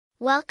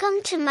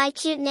Welcome to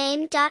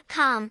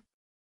mycutename.com.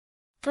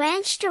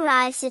 Branch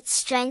derives its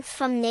strength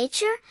from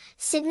nature,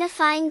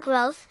 signifying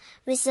growth,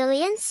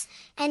 resilience,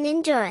 and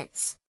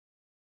endurance.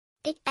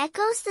 It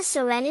echoes the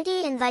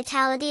serenity and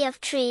vitality of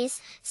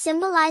trees,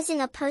 symbolizing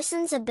a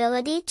person's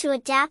ability to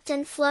adapt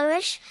and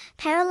flourish,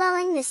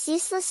 paralleling the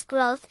ceaseless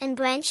growth and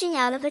branching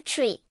out of a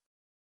tree.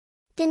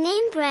 The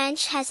name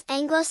Branch has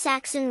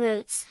Anglo-Saxon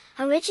roots,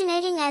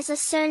 originating as a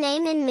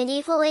surname in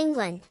medieval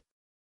England.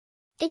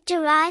 It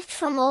derived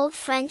from Old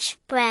French,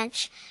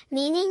 branche,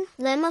 meaning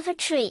limb of a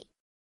tree.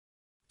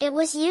 It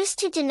was used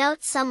to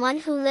denote someone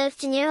who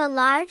lived near a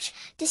large,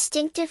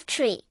 distinctive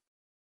tree.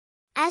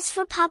 As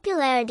for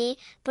popularity,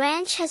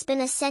 Branch has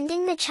been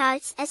ascending the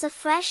charts as a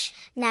fresh,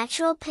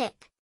 natural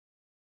pick.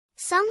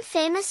 Some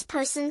famous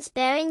persons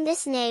bearing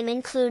this name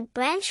include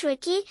Branch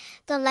Rickey,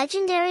 the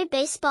legendary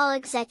baseball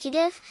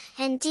executive,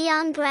 and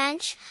Deion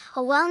Branch,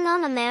 a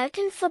well-known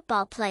American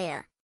football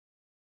player.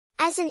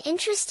 As an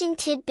interesting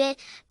tidbit,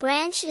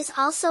 Branch is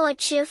also a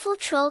cheerful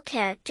troll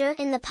character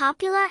in the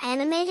popular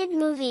animated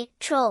movie,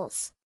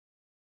 Trolls.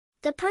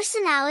 The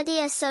personality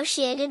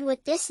associated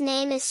with this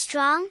name is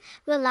strong,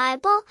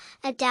 reliable,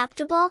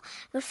 adaptable,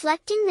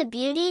 reflecting the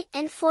beauty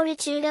and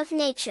fortitude of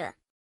nature.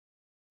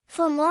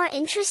 For more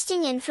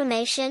interesting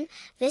information,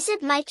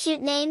 visit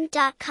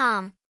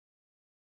mycutename.com.